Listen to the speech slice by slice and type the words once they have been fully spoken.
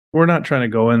We're not trying to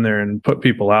go in there and put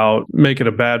people out, make it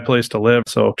a bad place to live.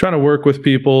 So trying to work with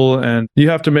people, and you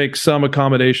have to make some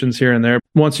accommodations here and there.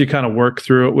 Once you kind of work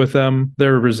through it with them,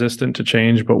 they're resistant to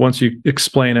change. But once you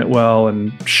explain it well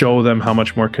and show them how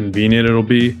much more convenient it'll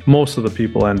be, most of the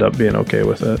people end up being okay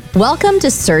with it. Welcome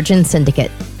to Surgeon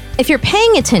Syndicate. If you're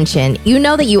paying attention, you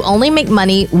know that you only make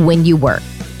money when you work.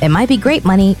 It might be great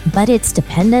money, but it's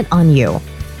dependent on you.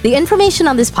 The information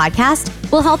on this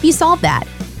podcast will help you solve that.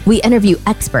 We interview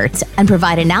experts and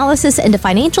provide analysis into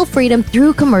financial freedom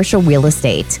through commercial real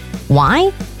estate.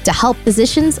 Why? To help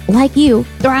physicians like you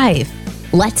thrive.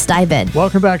 Let's dive in.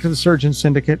 Welcome back to the Surgeon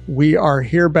Syndicate. We are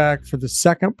here back for the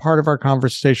second part of our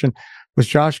conversation with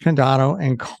Josh Condado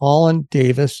and Colin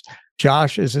Davis.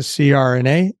 Josh is a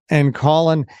CRNA and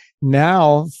Colin,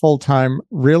 now full-time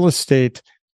real estate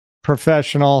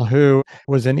professional who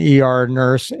was an ER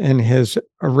nurse in his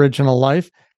original life.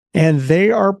 And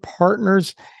they are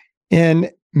partners in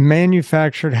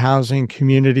manufactured housing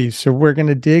communities. So we're going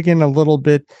to dig in a little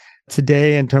bit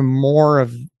today into more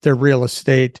of their real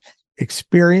estate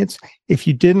experience. If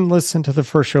you didn't listen to the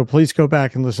first show, please go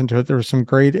back and listen to it. There were some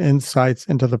great insights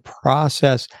into the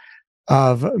process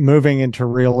of moving into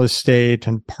real estate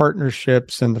and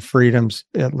partnerships and the freedoms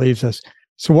it leaves us.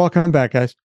 So welcome back,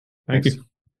 guys. Thank you.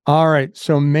 All right.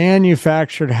 So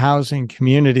manufactured housing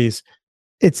communities.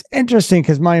 It's interesting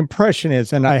because my impression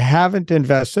is, and I haven't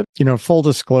invested, full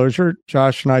disclosure,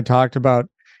 Josh and I talked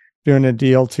about doing a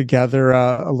deal together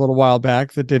a little while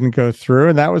back that didn't go through.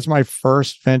 And that was my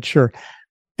first venture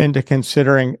into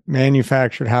considering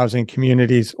manufactured housing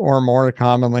communities, or more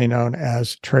commonly known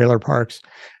as trailer parks.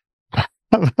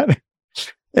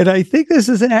 And I think this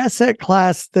is an asset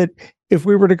class that if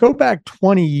we were to go back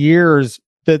 20 years,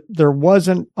 that there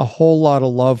wasn't a whole lot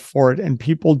of love for it and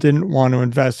people didn't want to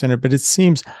invest in it, but it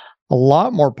seems a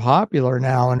lot more popular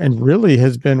now and really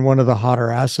has been one of the hotter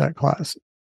asset classes.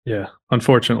 Yeah,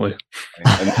 unfortunately.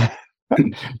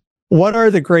 What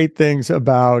are the great things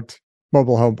about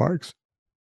mobile home parks?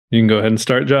 You can go ahead and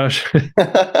start, Josh.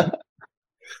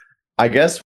 I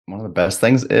guess one of the best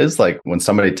things is like when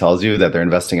somebody tells you that they're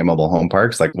investing in mobile home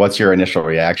parks, like what's your initial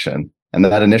reaction? And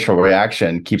that initial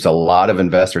reaction keeps a lot of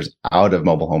investors out of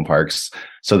mobile home parks.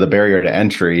 So the barrier to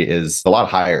entry is a lot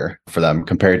higher for them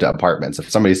compared to apartments. If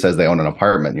somebody says they own an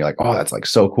apartment, you're like, oh, that's like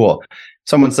so cool.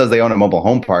 Someone says they own a mobile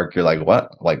home park, you're like,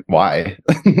 what? Like, why?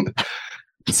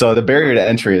 So the barrier to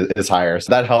entry is higher. So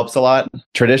that helps a lot.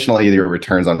 Traditionally, your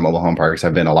returns on mobile home parks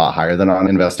have been a lot higher than on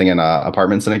investing in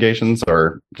apartment syndications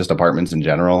or just apartments in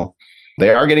general. They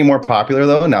are getting more popular,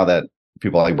 though, now that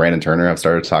people like Brandon Turner have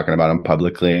started talking about them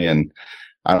publicly. And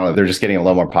I don't know, they're just getting a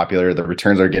little more popular. The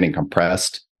returns are getting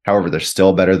compressed. However, they're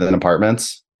still better than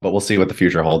apartments, but we'll see what the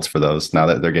future holds for those now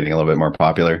that they're getting a little bit more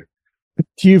popular.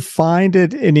 Do you find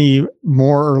it any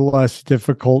more or less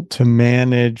difficult to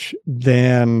manage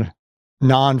than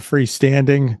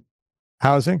non-freestanding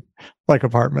housing like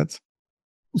apartments?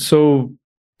 So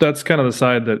that's kind of the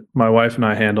side that my wife and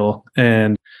I handle.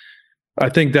 And I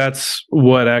think that's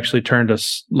what actually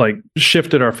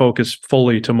shifted our focus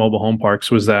fully to mobile home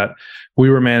parks, was that we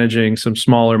were managing some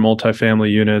smaller multifamily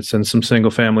units and some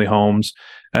single family homes.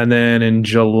 And then in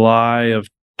July of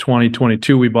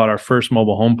 2022, we bought our first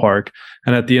mobile home park.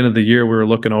 And at the end of the year, we were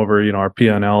looking over, our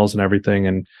P&Ls and everything.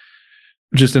 And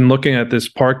just in looking at this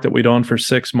park that we'd owned for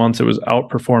 6 months, it was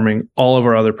outperforming all of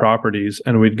our other properties.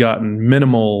 And we'd gotten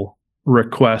minimal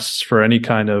requests for any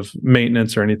kind of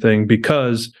maintenance or anything,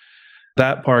 because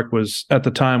that park was, at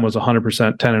the time, was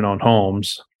 100% tenant-owned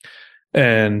homes.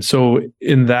 And so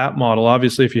in that model,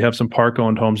 obviously, if you have some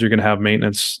park-owned homes, you're going to have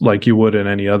maintenance like you would in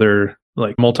any other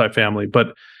like multifamily.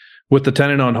 But with the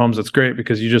tenant-owned homes, it's great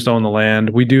because you just own the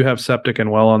land. We do have septic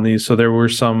and well on these, so there were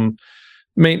some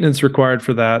maintenance required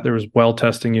for that. There was well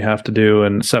testing you have to do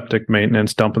and septic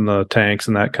maintenance, dumping the tanks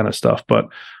and that kind of stuff. But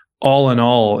all in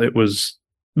all, it was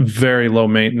very low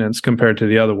maintenance compared to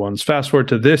the other ones. Fast forward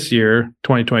to this year,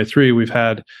 2023, we've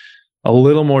had a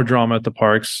little more drama at the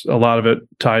parks, a lot of it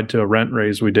tied to a rent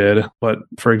raise we did. But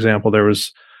for example, there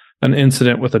was an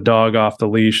incident with a dog off the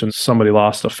leash and somebody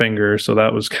lost a finger. So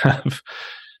that was kind of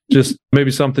just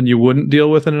maybe something you wouldn't deal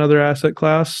with in another asset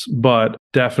class, but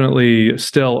definitely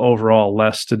still overall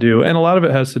less to do. And a lot of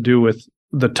it has to do with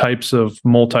the types of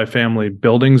multifamily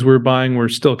buildings we're buying. We're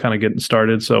still kind of getting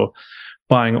started. So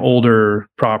buying older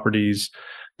properties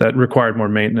that required more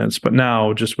maintenance. But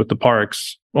now just with the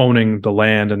parks, owning the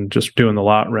land and just doing the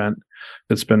lot rent,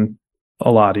 it's been a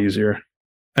lot easier.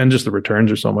 And just the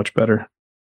returns are so much better.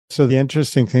 So the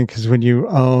interesting thing, because when you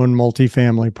own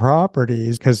multifamily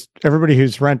properties, because everybody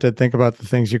who's rented, think about the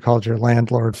things you called your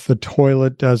landlord. If the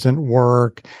toilet doesn't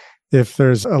work, if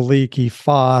there's a leaky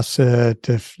faucet,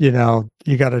 if, you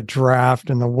got a draft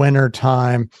in the winter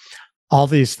time, all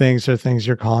these things are things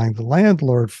you're calling the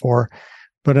landlord for.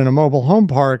 But in a mobile home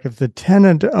park, if the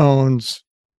tenant owns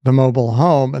the mobile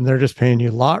home and they're just paying you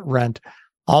lot rent,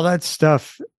 all that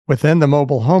stuff within the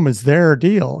mobile home is their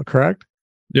deal, correct?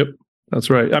 Yep, that's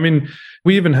right. I mean,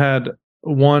 we even had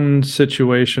one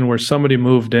situation where somebody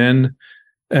moved in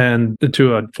and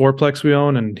to a fourplex we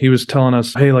own, and he was telling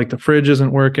us, hey, like the fridge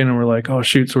isn't working. And we're like, oh,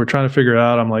 shoot. So we're trying to figure it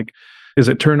out. I'm like, is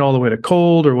it turned all the way to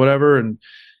cold or whatever? And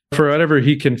for whatever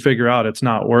he can figure out, it's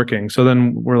not working. So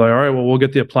then we're like, all right, well, we'll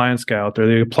get the appliance guy out there.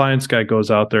 The appliance guy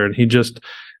goes out there and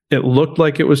it looked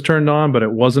like it was turned on, but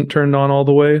it wasn't turned on all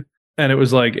the way. And it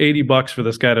was like $80 for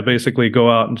this guy to basically go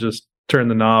out and just turn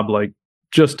the knob, like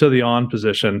just to the on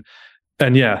position.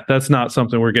 And yeah, that's not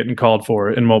something we're getting called for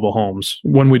in mobile homes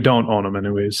when we don't own them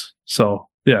anyways. So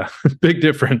yeah, big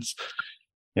difference.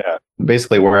 Yeah.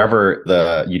 Basically, wherever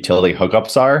the utility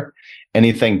hookups are,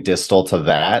 anything distal to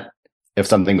that, if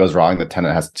something goes wrong, the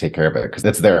tenant has to take care of it because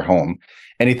it's their home.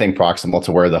 Anything proximal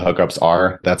to where the hookups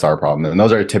are, that's our problem. And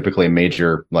those are typically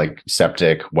major, like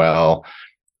septic, well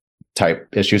type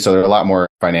issues. So they're a lot more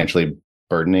financially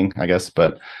burdening, I guess.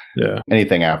 But yeah,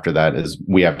 anything after that is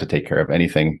we have to take care of.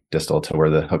 Anything distal to where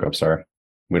the hookups are,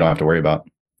 we don't have to worry about.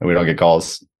 And we don't get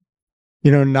calls.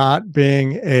 Not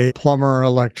being a plumber or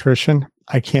electrician,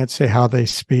 I can't say how they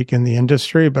speak in the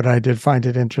industry, but I did find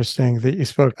it interesting that you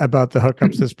spoke about the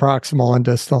hookups as proximal and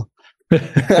distal.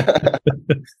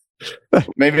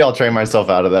 Maybe I'll train myself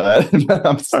out of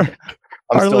that.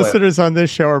 Our listeners on this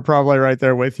show are probably right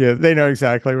there with you. They know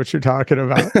exactly what you're talking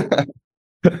about.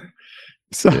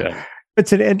 So yeah.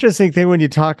 It's an interesting thing when you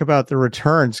talk about the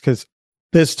returns, because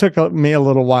this took me a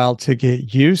little while to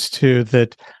get used to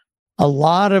that. A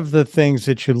lot of the things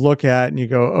that you look at and you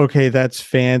go, okay, that's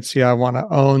fancy. I want to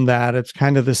own that. It's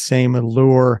kind of the same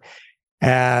allure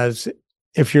as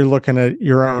if you're looking at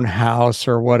your own house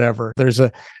or whatever. There's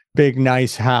a big,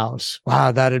 nice house.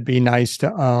 Wow, that'd be nice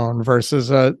to own versus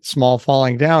a small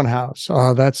falling down house.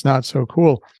 Oh, that's not so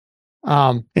cool.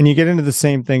 And you get into the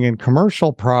same thing in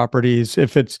commercial properties.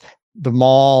 If it's the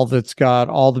mall that's got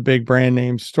all the big brand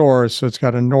name stores, so it's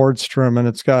got a Nordstrom and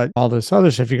it's got all this other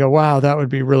stuff, you go, wow, that would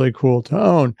be really cool to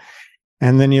own.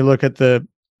 And then you look at the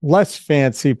less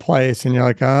fancy place and you're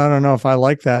like, I don't know if I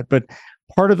like that. But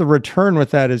part of the return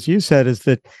with that, as you said, is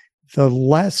that the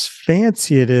less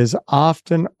fancy it is,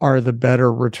 often are the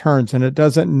better returns. And it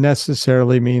doesn't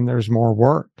necessarily mean there's more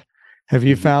work. Have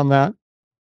you found that?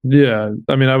 Yeah,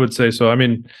 I mean, I would say so. I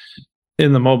mean,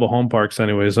 in the mobile home parks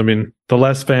anyways, I mean, the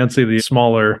less fancy, the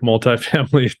smaller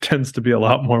multifamily tends to be a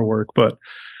lot more work. But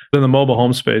in the mobile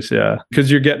home space, yeah, because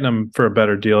you're getting them for a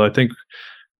better deal. I think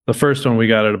the first one we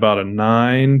got at about a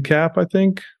 9 cap, I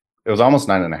think. It was almost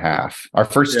 9.5. Our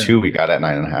first two we got at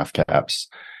 9.5 caps.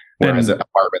 Whereas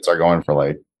apartments are going for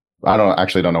like, I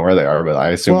don't know where they are, but I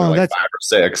assume they're like 5 or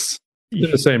 6.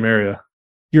 In the same area.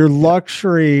 Your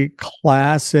luxury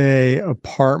Class A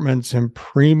apartments in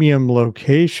premium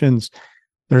locations,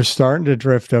 they're starting to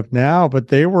drift up now, but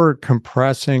they were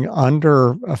compressing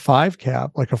under a 5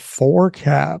 cap, like a 4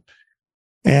 cap.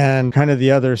 And kind of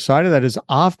the other side of that is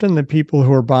often the people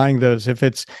who are buying those, if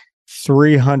it's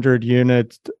 300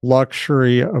 unit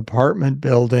luxury apartment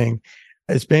building,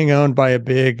 it's being owned by a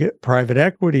big private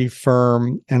equity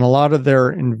firm. And a lot of their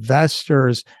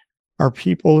investors are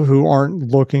people who aren't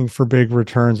looking for big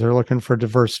returns. They're looking for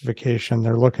diversification.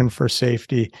 They're looking for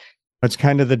safety. It's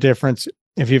kind of the difference.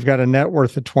 If you've got a net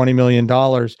worth of $20 million,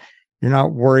 you're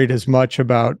not worried as much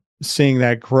about seeing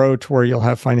that grow to where you'll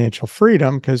have financial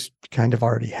freedom because you kind of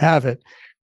already have it.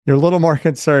 You're a little more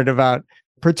concerned about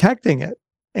protecting it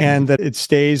and that it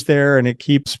stays there and it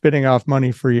keeps spitting off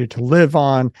money for you to live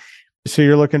on. So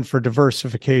you're looking for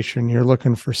diversification. You're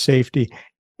looking for safety.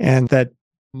 And that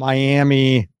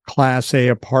Miami Class A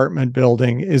apartment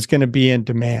building is going to be in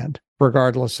demand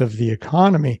regardless of the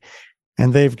economy.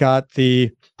 And they've got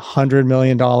the $100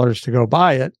 million to go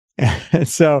buy it. And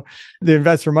so the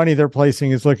investor money they're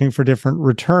placing is looking for different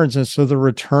returns. And so the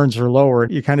returns are lower.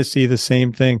 You kind of see the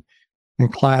same thing in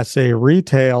Class A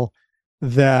retail,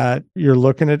 that you're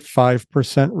looking at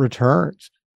 5% returns.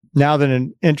 Now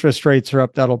that interest rates are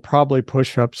up, that'll probably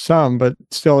push up some, but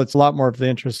still it's a lot more of the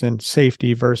interest in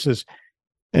safety versus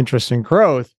interest in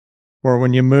growth, where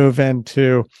when you move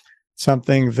into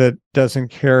something that doesn't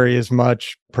carry as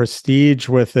much prestige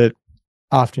with it,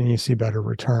 often you see better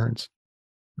returns.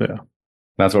 Yeah.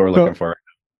 That's what we're looking for.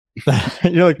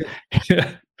 You're like,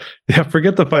 yeah,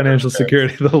 forget the financial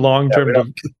security, the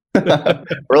long-term.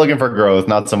 We're looking for growth,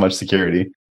 not so much security.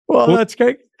 Well, that's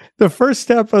great. The first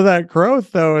step of that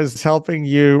growth, though, is helping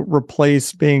you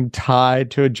replace being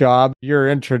tied to a job. Your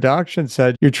introduction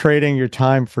said you're trading your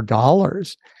time for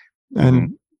dollars.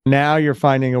 And now you're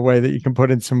finding a way that you can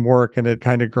put in some work and it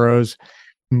kind of grows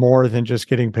more than just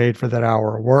getting paid for that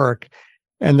hour of work.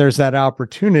 And there's that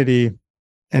opportunity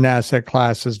in asset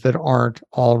classes that aren't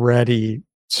already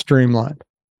streamlined.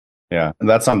 Yeah. And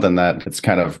that's something that it's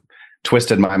kind of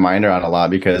twisted my mind around a lot,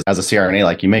 because as a CRNA,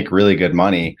 like, you make really good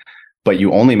money, but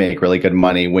you only make really good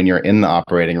money when you're in the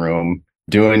operating room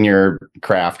doing your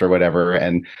craft or whatever.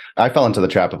 And I fell into the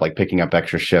trap of like picking up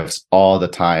extra shifts all the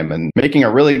time and making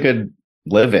a really good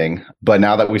living. But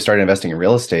now that we started investing in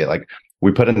real estate, like,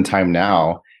 we put in time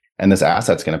now, and this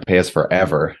asset's going to pay us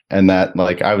forever. And that,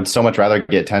 like, I would so much rather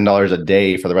get $10 a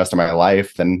day for the rest of my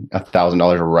life than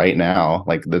 $1,000 right now.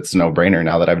 Like, that's no brainer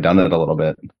now that I've done it a little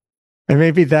bit. And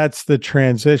maybe that's the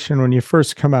transition. When you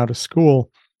first come out of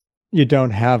school, you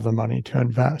don't have the money to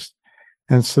invest.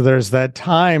 And so there's that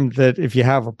time that if you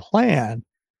have a plan,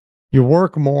 you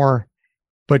work more,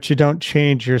 but you don't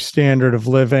change your standard of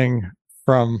living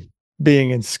from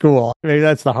being in school. Maybe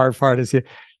that's the hard part, is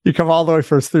you come all the way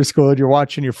first through school and you're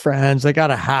watching your friends, they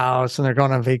got a house and they're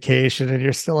going on vacation and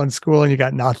you're still in school and you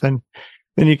got nothing.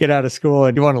 Then you get out of school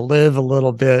and you want to live a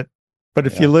little bit. But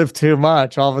if you live too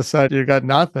much, all of a sudden you got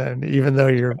nothing, even though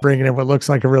you're bringing in what looks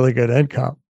like a really good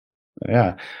income.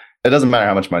 Yeah. It doesn't matter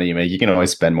how much money you make. You can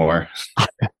always spend more.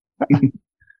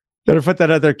 Better put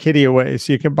that other kitty away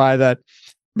so you can buy that.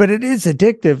 But it is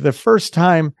addictive. The first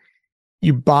time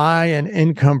you buy an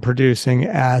income producing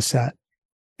asset,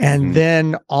 and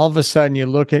then all of a sudden you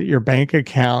look at your bank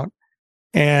account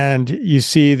and you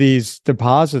see these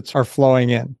deposits are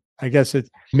flowing in. I guess it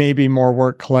may be more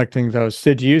work collecting those.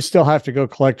 Did you still have to go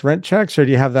collect rent checks, or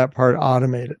do you have that part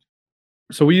automated?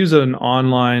 So we use an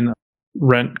online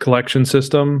rent collection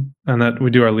system, and that we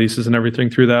do our leases and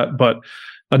everything through that. But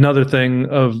another thing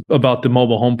about the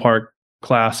mobile home park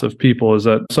class of people is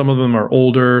that some of them are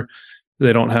older.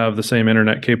 They don't have the same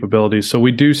internet capabilities. So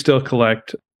we do still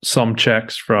collect some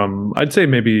checks from, I'd say,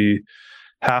 maybe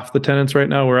half the tenants right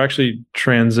now. We're actually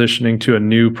transitioning to a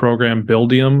new program,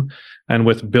 Buildium. And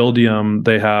with Buildium,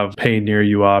 they have pay near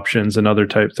you options and other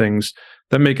type things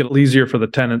that make it easier for the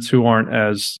tenants who aren't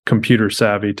as computer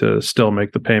savvy to still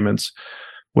make the payments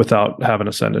without having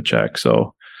to send a check.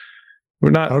 So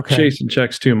we're not chasing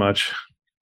checks too much.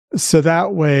 So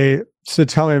that way, so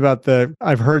tell me about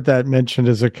I've heard that mentioned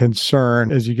as a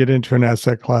concern as you get into an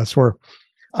asset class, where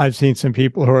I've seen some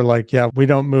people who are like, yeah, we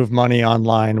don't move money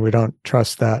online. We don't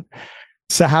trust that.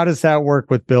 So how does that work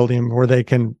with Buildium, where they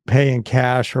can pay in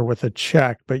cash or with a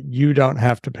check, but you don't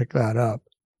have to pick that up?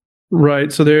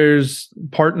 Right. So there's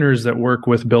partners that work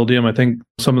with Buildium. I think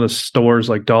some of the stores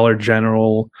like Dollar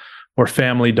General or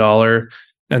Family Dollar,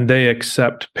 and they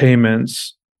accept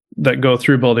payments that go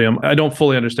through Buildium. I don't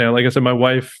fully understand. Like I said, my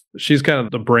wife, she's kind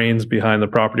of the brains behind the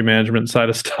property management side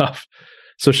of stuff.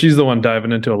 So she's the one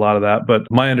diving into a lot of that. But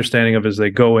my understanding of it is they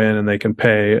go in and they can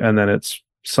pay, and then it's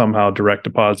somehow direct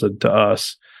deposit to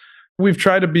us. We've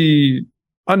tried to be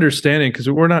understanding, because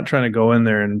we're not trying to go in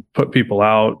there and put people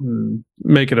out and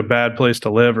make it a bad place to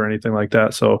live or anything like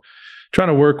that. So trying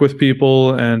to work with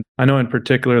people. And I know in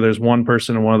particular, there's one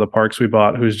person in one of the parks we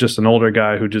bought who's just an older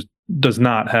guy who just does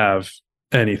not have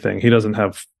anything. He doesn't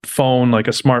have phone, like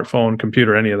a smartphone,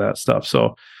 computer, any of that stuff.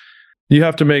 So you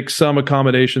have to make some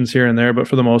accommodations here and there, but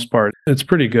for the most part, it's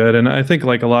pretty good. And I think,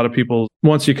 like a lot of people,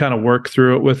 once you kind of work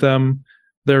through it with them,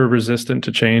 they're resistant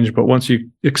to change. But once you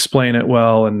explain it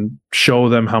well and show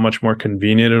them how much more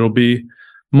convenient it'll be,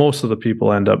 most of the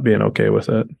people end up being okay with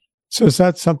it. So is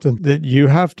that something that you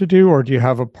have to do, or do you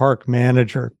have a park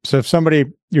manager? So if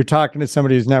you're talking to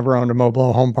somebody who's never owned a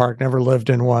mobile home park, never lived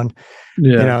in one,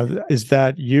 is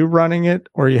that you running it,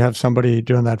 or you have somebody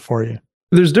doing that for you?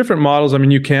 There's different models. I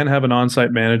mean, you can have an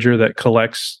on-site manager that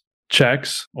collects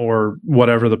checks or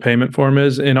whatever the payment form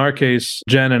is. In our case,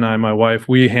 Jen and I, my wife,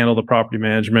 we handle the property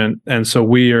management. And so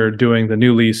we are doing the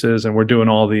new leases and we're doing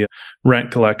all the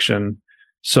rent collection.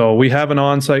 So we have an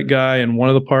on-site guy in one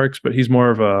of the parks, but he's more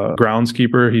of a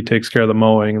groundskeeper. He takes care of the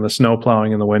mowing and the snow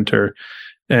plowing in the winter.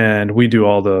 And we do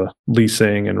all the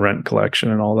leasing and rent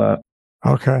collection and all that.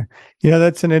 Okay.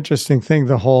 That's an interesting thing,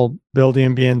 the whole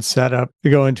building being set up to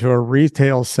go into a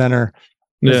retail center.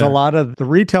 There's a lot of the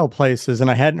retail places, and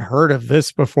I hadn't heard of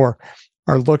this before,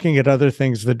 are looking at other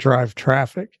things that drive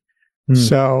traffic.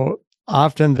 So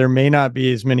often there may not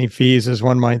be as many fees as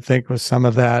one might think with some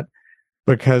of that,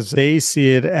 because they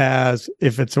see it as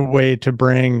if it's a way to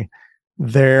bring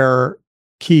their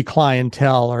key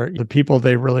clientele or the people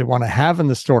they really want to have in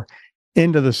the store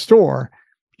into the store.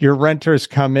 Your renters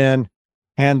come in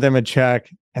hand them a check,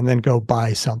 and then go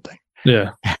buy something.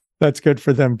 Yeah. That's good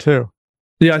for them too.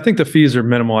 Yeah, I think the fees are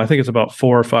minimal. I think it's about $4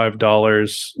 or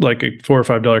 $5, like a $4 or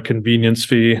 $5 convenience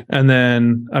fee. And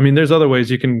then, I mean, there's other ways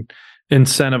you can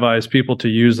incentivize people to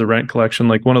use the rent collection.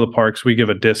 Like one of the parks, we give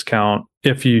a discount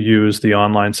if you use the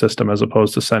online system as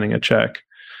opposed to sending a check.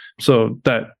 So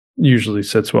that usually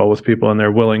sits well with people, and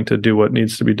they're willing to do what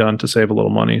needs to be done to save a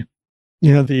little money.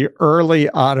 You know, the early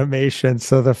automation.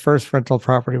 So the first rental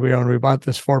property we owned, we bought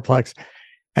this fourplex,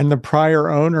 and the prior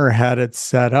owner had it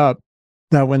set up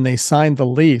that when they signed the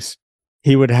lease,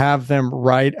 he would have them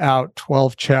write out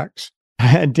 12 checks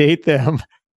and date them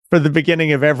for the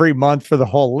beginning of every month for the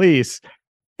whole lease.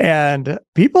 And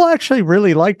people actually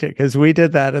really liked it because we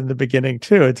did that in the beginning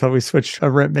too, until we switched to a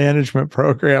rent management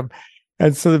program.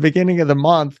 And so the beginning of the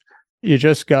month, you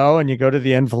just go and you go to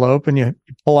the envelope and you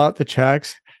pull out the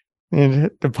checks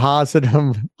and deposit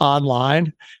them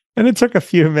online. And it took a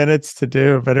few minutes to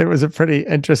do, but it was a pretty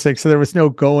interesting. So there was no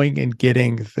going and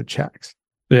getting the checks.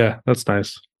 Yeah, that's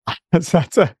nice. So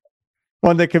that's a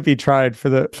one that could be tried for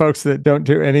the folks that don't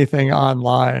do anything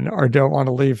online or don't want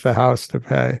to leave the house to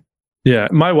pay. Yeah,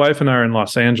 my wife and I are in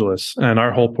Los Angeles, and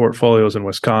our whole portfolio is in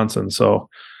Wisconsin. So,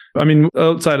 I mean,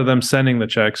 outside of them sending the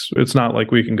checks, it's not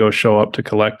like we can go show up to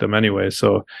collect them anyway.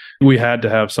 So we had to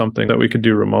have something that we could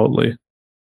do remotely.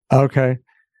 Okay,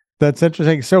 that's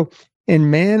interesting. So in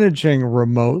managing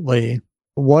remotely,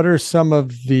 what are some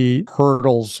of the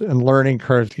hurdles and learning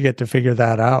curves to get to figure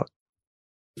that out?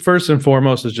 First and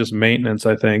foremost is just maintenance,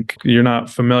 I think. You're not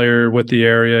familiar with the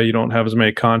area. You don't have as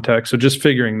many contacts. So just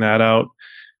figuring that out.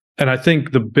 And I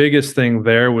think the biggest thing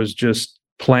there was just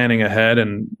planning ahead.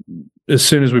 And as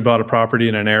soon as we bought a property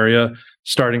in an area,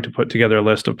 starting to put together a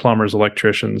list of plumbers,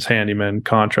 electricians, handymen,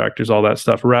 contractors, all that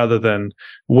stuff, rather than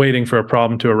waiting for a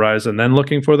problem to arise and then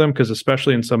looking for them. Because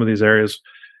especially in some of these areas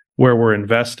where we're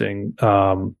investing,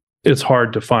 it's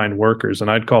hard to find workers.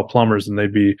 And I'd call plumbers and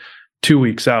they'd be 2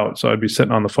 weeks out. So I'd be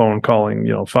sitting on the phone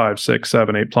calling, 5, 6,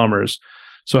 7, 8 plumbers.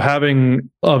 So having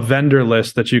a vendor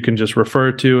list that you can just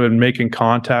refer to and making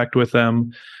contact with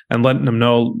them and letting them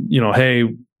know, hey,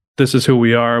 this is who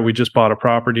we are. We just bought a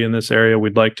property in this area.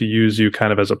 We'd like to use you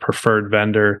kind of as a preferred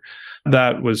vendor.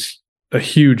 That was a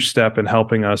huge step in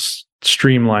helping us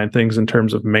streamline things in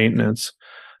terms of maintenance.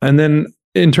 And then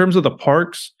in terms of the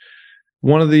parks,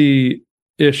 one of the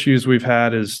issues we've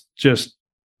had is just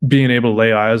being able to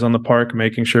lay eyes on the park,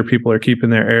 making sure people are keeping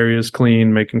their areas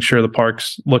clean, making sure the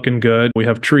park's looking good. We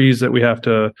have trees that we have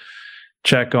to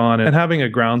check on, and having a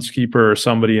groundskeeper or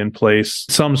somebody in place,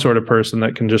 some sort of person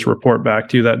that can just report back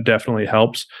to you, that definitely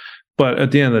helps. But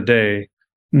at the end of the day,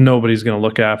 nobody's going to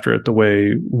look after it the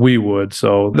way we would.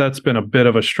 So that's been a bit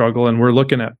of a struggle. And we're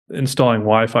looking at installing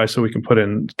Wi-Fi so we can put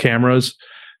in cameras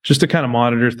just to kind of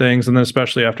monitor things. And then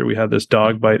especially after we had this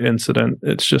dog bite incident,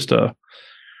 it's just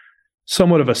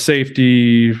somewhat of a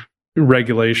safety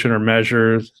regulation or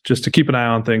measure just to keep an eye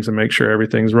on things and make sure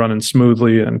everything's running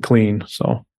smoothly and clean.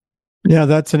 So, yeah,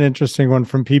 that's an interesting one.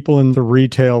 From people in the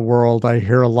retail world, I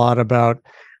hear a lot about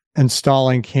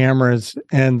installing cameras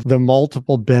and the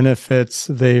multiple benefits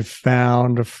they've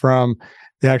found from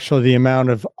the amount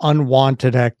of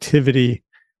unwanted activity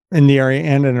in the area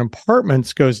and in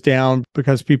apartments goes down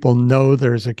because people know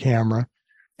there's a camera,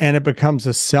 and it becomes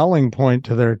a selling point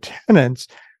to their tenants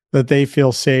that they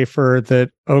feel safer, that,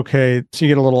 okay, so you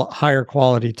get a little higher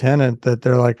quality tenant that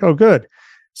they're like, oh, good,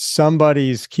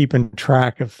 somebody's keeping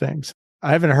track of things.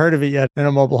 I haven't heard of it yet in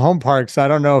a mobile home park, so I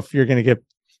don't know if you're going to get,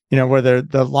 where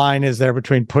the line is there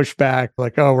between pushback,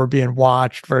 like, oh, we're being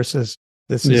watched versus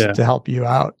this is to help you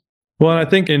out. Well, and I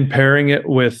think in pairing it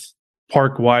with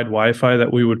park-wide Wi-Fi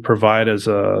that we would provide as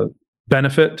a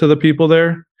benefit to the people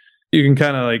there, you can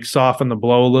kind of like soften the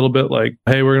blow a little bit, like,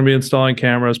 hey, we're going to be installing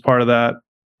cameras. Part of that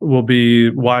will be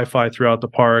Wi-Fi throughout the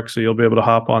park, so you'll be able to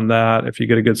hop on that. If you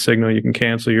get a good signal, you can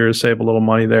cancel yours, save a little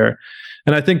money there.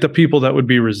 And I think the people that would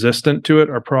be resistant to it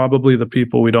are probably the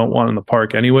people we don't want in the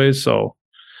park anyways, so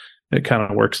it kind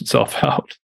of works itself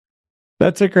out.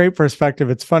 That's a great perspective.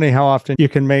 It's funny how often you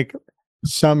can make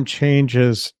some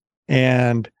changes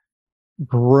and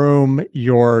groom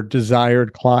your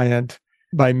desired client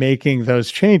by making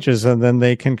those changes, and then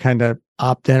they can kind of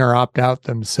opt in or opt out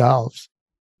themselves.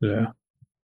 Yeah.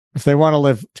 If they want to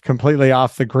live completely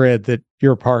off the grid, that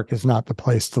your park is not the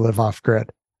place to live off grid.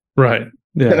 Right.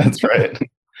 Yeah, that's right.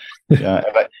 Yeah.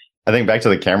 I think back to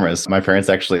the cameras, my parents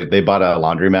they bought a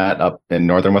laundromat up in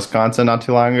northern Wisconsin not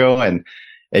too long ago, and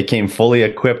it came fully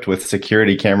equipped with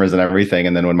security cameras and everything.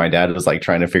 And then when my dad was like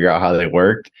trying to figure out how they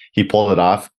worked, he pulled it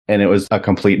off and it was a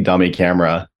complete dummy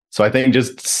camera. So I think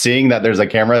just seeing that there's a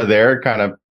camera there, kind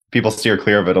of people steer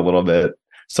clear of it a little bit.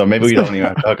 So maybe we don't even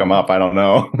have to hook them up. I don't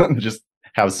know. Just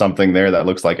have something there that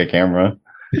looks like a camera.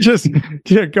 Just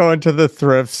going to the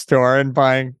thrift store and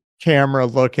buying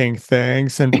camera-looking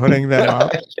things and putting them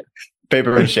up.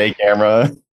 Paper mache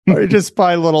camera. Or you just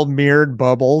buy little mirrored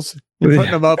bubbles. You're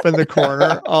putting them up in the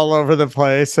corner all over the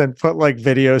place and put like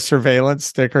video surveillance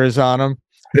stickers on them.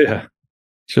 Yeah.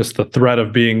 Just the threat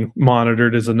of being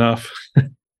monitored is enough.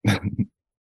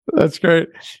 That's great.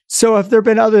 So have there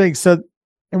been other things? So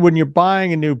when you're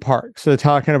buying a new park, so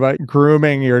talking about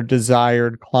grooming your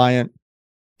desired client,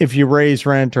 if you raise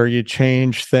rent or you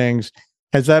change things,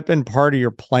 has that been part of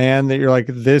your plan that you're like,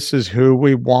 this is who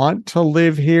we want to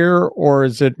live here? Or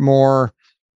is it more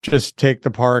just take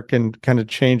the park and kind of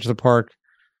change the park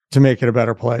to make it a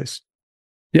better place?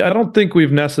 Yeah, I don't think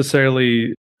we've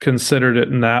necessarily considered it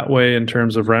in that way in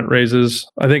terms of rent raises.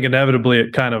 I think inevitably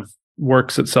it kind of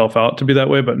works itself out to be that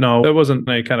way. But no, it wasn't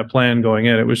a kind of plan going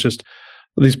in. It was just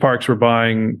these parks were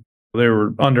buying, they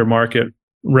were under market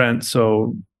rent.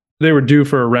 So they were due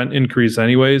for a rent increase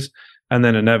anyways. And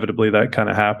then inevitably that kind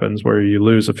of happens where you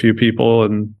lose a few people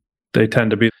and they tend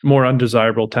to be more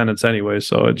undesirable tenants anyway.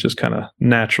 So it just kind of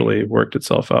naturally worked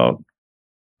itself out.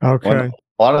 Okay.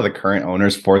 A lot of the current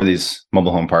owners for these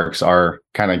mobile home parks are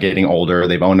kind of getting older.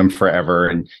 They've owned them forever.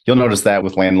 And you'll notice that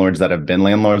with landlords that have been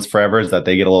landlords forever is that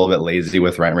they get a little bit lazy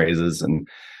with rent raises. And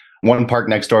one park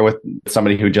next door with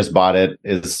somebody who just bought it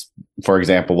is, for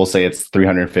example, we'll say it's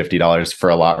 $350 for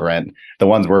a lot rent. The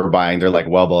ones we're buying, they're like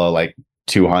well below like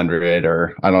 200,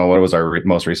 or I don't know, what was our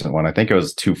most recent one? I think it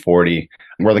was 240.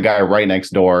 Where the guy right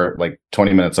next door, like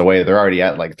 20 minutes away, they're already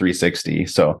at like 360.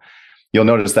 So you'll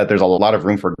notice that there's a lot of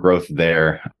room for growth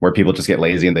there where people just get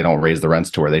lazy and they don't raise the rents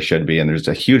to where they should be. And there's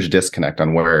a huge disconnect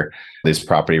on where these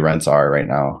property rents are right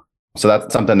now. So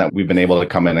that's something that we've been able to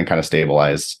come in and kind of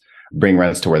stabilize, bring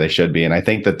rents to where they should be. And I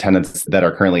think the tenants that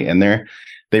are currently in there,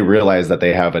 they realize that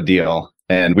they have a deal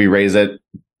and we raise it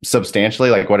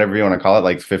substantially, like whatever you want to call it,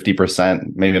 like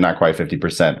 50%, maybe not quite 50%.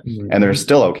 Mm-hmm. And they're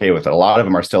still okay with it. A lot of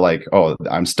them are still like, oh,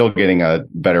 I'm still getting a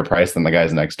better price than the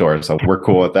guys next door. So we're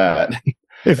cool with that.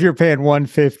 If you're paying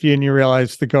 $150 and you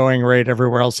realize the going rate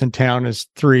everywhere else in town is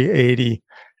 $380,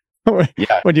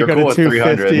 when you go cool to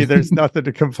 $250, there's nothing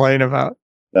to complain about.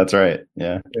 That's right.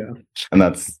 Yeah. And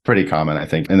that's pretty common, I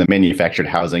think, in the manufactured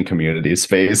housing community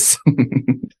space.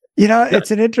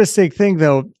 It's an interesting thing,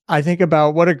 though. I think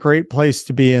about what a great place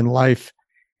to be in life,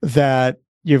 that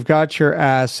you've got your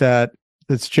asset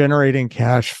that's generating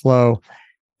cash flow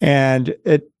and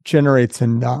it generates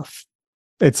enough.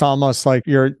 It's almost like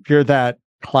you're that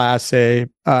Class A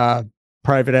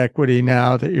private equity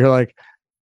now that you're like,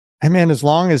 hey man, as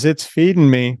long as it's feeding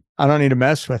me, I don't need to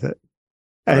mess with it.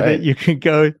 And that you can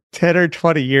go 10 or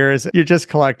 20 years, you're just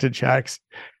collecting checks.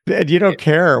 And you don't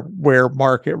care where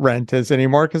market rent is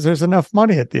anymore because there's enough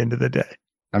money at the end of the day.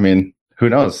 I mean, who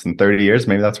knows? In 30 years,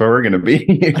 maybe that's where we're going to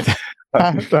be.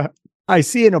 I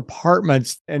see in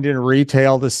apartments and in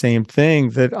retail the same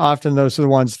thing, that often those are the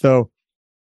ones, though,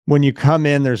 when you come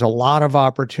in, there's a lot of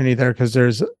opportunity there because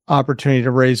there's opportunity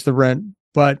to raise the rent,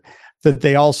 but that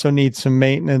they also need some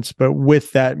maintenance. But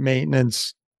with that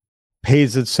maintenance,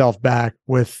 pays itself back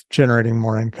with generating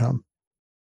more income.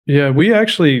 Yeah, we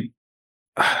actually,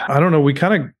 I don't know, we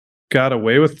kind of got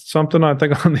away with something, I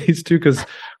think, on these two, because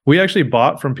we actually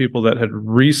bought from people that had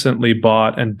recently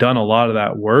bought and done a lot of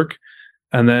that work.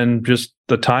 And then just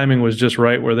the timing was just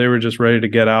right where they were just ready to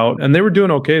get out. And they were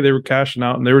doing okay. They were cashing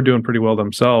out and they were doing pretty well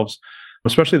themselves.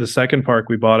 Especially the second park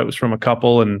we bought, it was from a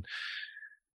couple. And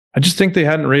I just think they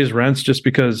hadn't raised rents just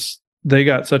because they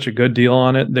got such a good deal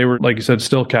on it. They were, like you said,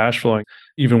 still cash flowing,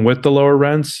 even with the lower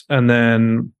rents. And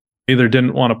then either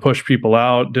didn't want to push people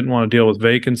out, didn't want to deal with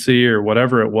vacancy or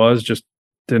whatever it was, just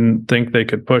didn't think they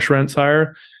could push rents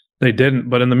higher. They didn't.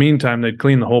 But in the meantime, they'd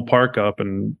clean the whole park up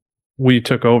and we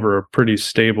took over a pretty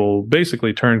stable,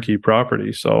 basically turnkey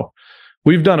property. So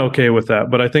we've done okay with that.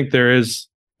 But I think that's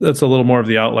a little more of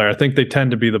the outlier. I think they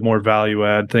tend to be the more value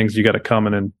add things you got to come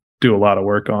in and do a lot of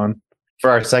work on.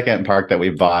 For our second park that we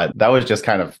bought, that was just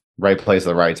kind of right place at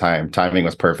the right time. Timing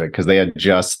was perfect because they had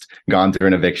just gone through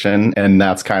an eviction, and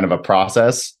that's kind of a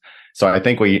process. So I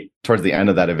think towards the end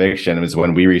of that eviction was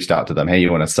when we reached out to them, hey,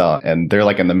 you want to sell? And they're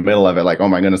like in the middle of it, like, oh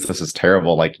my goodness, this is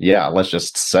terrible. Like, yeah, let's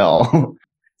just sell.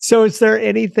 So is there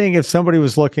anything, if somebody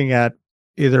was looking at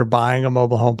either buying a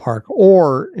mobile home park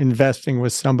or investing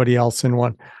with somebody else in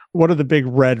one, what are the big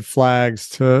red flags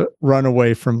to run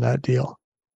away from that deal?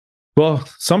 Well,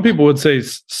 some people would say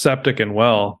septic and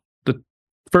well. The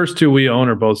first two we own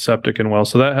are both septic and well,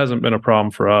 so that hasn't been a problem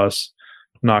for us,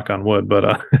 knock on wood.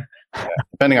 But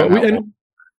depending on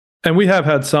and we have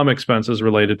had some expenses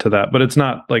related to that, but it's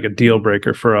not like a deal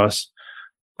breaker for us.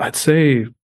 I'd say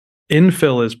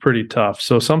infill is pretty tough.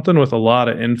 So something with a lot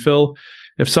of infill,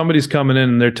 if somebody's coming in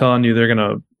and they're telling you they're going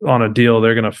to, on a deal,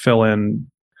 they're going to fill in,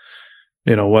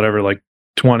 whatever, like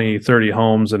 20, 30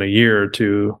 homes in a year or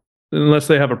two, unless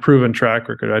they have a proven track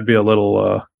record, I'd be a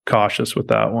little cautious with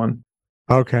that one.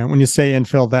 Okay. When you say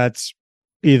infill, that's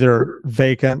either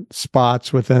vacant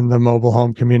spots within the mobile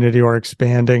home community or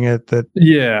expanding it.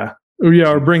 Yeah,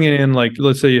 or bringing in, like,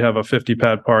 let's say you have a 50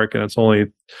 pad park and it's only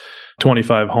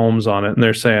 25 homes on it, and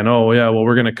they're saying, oh yeah, well,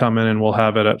 we're going to come in and we'll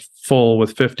have it at full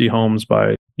with 50 homes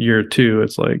by year 2.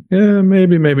 It's like, yeah,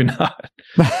 maybe not.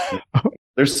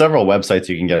 There's several websites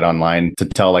you can get online to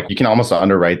tell, like, you can almost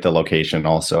underwrite the location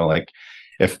also. Like,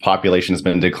 if population has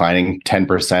been declining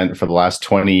 10% for the last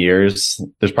 20 years,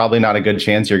 there's probably not a good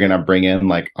chance you're going to bring in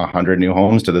like 100 new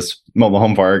homes to this mobile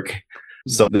home park.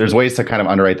 So there's ways to kind of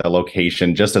underwrite the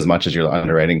location just as much as you're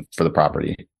underwriting for the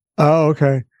property. Oh,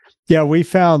 okay. Yeah, we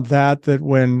found that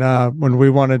when we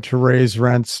wanted to raise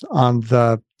rents on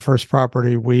the first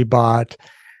property we bought,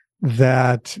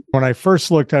 that when I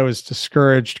first looked, I was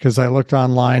discouraged because I looked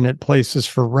online at places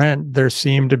for rent. There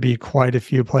seemed to be quite a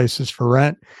few places for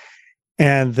rent,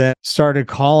 and then started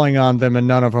calling on them, and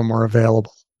none of them were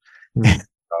available.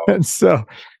 And so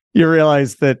you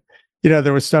realize that,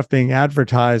 there was stuff being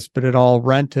advertised, but it all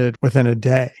rented within a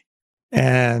day.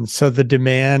 And so the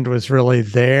demand was really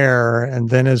there. And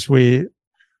then as we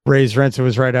raised rents, it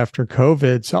was right after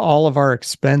COVID. So all of our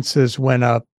expenses went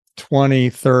up 20,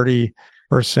 30%.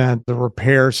 The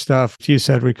repair stuff, you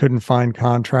said we couldn't find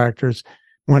contractors,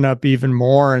 went up even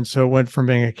more. And so it went from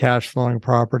being a cash flowing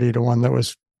property to one that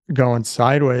was going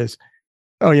sideways.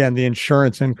 Oh yeah. And the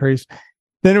insurance increased.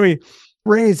 Then we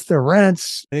raised the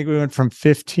rents. I think we went from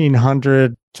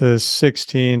 1,500 to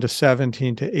 16 to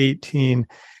 17 to 18.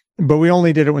 But we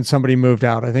only did it when somebody moved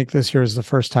out. I think this year is the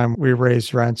first time we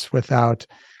raised rents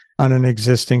on an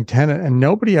existing tenant, and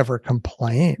nobody ever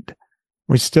complained.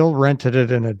 We still rented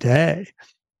it in a day.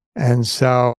 And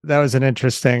so that was an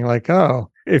interesting, like, oh,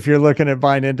 if you're looking at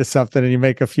buying into something and you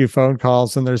make a few phone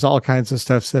calls and there's all kinds of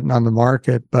stuff sitting on the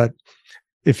market, but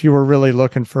if you were really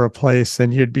looking for a place,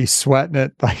 then you'd be sweating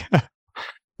it, like,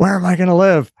 where am I going to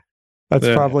live? That's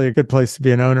probably a good place to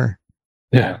be an owner.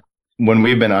 Yeah. When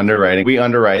we've been underwriting, we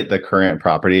underwrite the current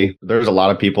property. There's a lot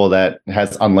of people that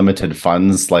has unlimited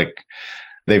funds, like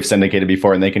they've syndicated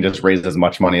before, and they can just raise as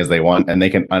much money as they want, and they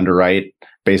can underwrite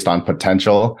based on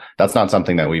potential. That's not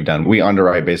something that we've done. We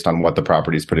underwrite based on what the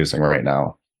property is producing right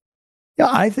now. Yeah,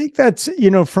 I think that's,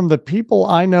 from the people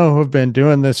I know who have been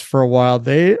doing this for a while,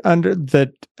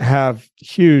 that have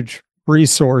huge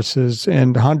resources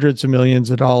and hundreds of millions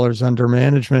of dollars under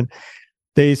management,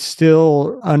 they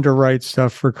still underwrite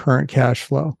stuff for current cash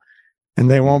flow, and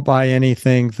they won't buy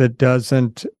anything that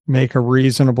doesn't make a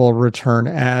reasonable return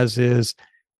as is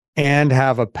and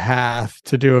have a path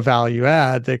to do a value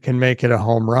add that can make it a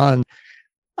home run.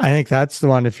 I think that's the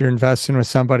one. If you're investing with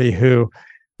somebody who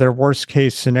their worst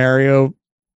case scenario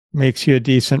makes you a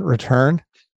decent return,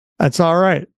 that's all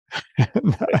right.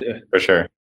 For sure.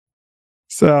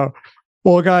 So,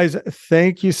 well, guys,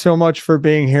 thank you so much for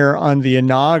being here on the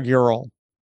inaugural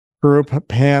group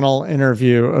panel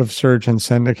interview of Surgeon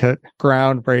Syndicate.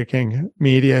 Groundbreaking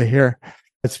media here.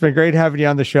 It's been great having you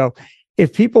on the show.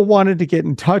 If people wanted to get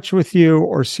in touch with you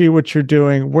or see what you're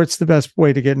doing, what's the best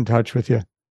way to get in touch with you?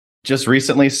 Just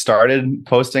recently started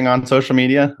posting on social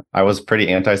media. I was pretty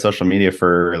anti-social media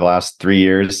for the last 3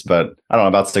 years, but I don't know,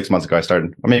 about 6 months ago I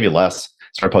started, or maybe less,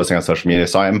 started posting on social media.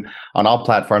 So I'm on all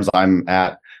platforms. I'm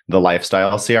at The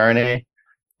Lifestyle CRNA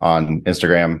on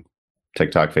Instagram,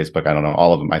 TikTok, Facebook. I don't know,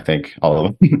 all of them. I think all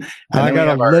of them. I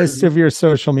got a list of your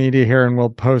social media here, and we'll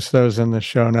post those in the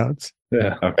show notes.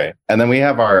 Yeah. Okay. And then we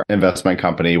have our investment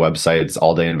company website. It's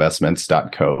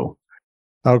alldayinvestments.co.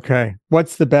 Okay.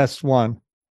 What's the best one?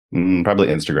 Probably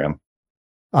Instagram.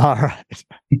 All right.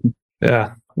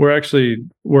 Yeah. We're actually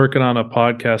working on a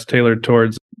podcast tailored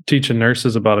towards teaching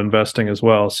nurses about investing as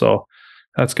well. So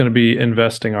that's going to be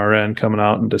Investing RN coming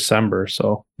out in December.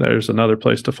 So there's another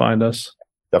place to find us.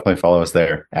 Definitely follow us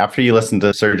there. After you listen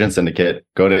to Surgeon Syndicate,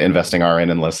 go to Investing RN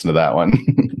and listen to that one.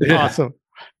 Yeah.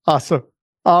 Awesome.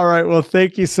 All right. Well,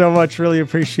 thank you so much. Really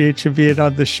appreciate you being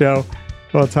on the show.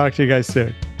 We'll talk to you guys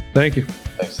soon. Thank you.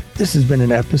 Thanks. This has been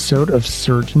an episode of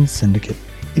Surgeon Syndicate.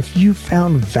 If you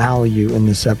found value in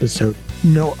this episode,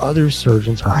 other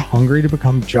surgeons are hungry to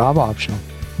become job optional.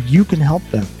 You can help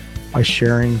them by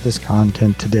sharing this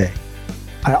content today.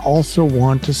 I also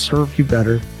want to serve you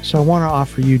better, so I want to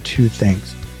offer you 2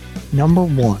 things. Number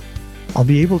 1, I'll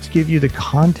be able to give you the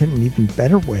content in an even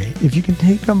better way if you can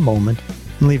take a moment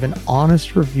and leave an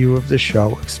honest review of the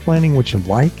show explaining what you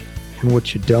like and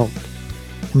what you don't.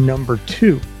 And number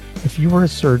 2, if you are a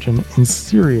surgeon and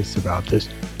serious about this,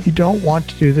 you don't want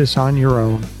to do this on your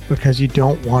own because you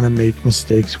don't want to make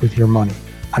mistakes with your money.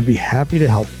 I'd be happy to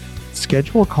help.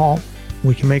 Schedule a call.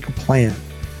 We can make a plan.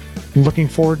 Looking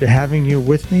forward to having you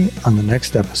with me on the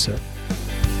next episode.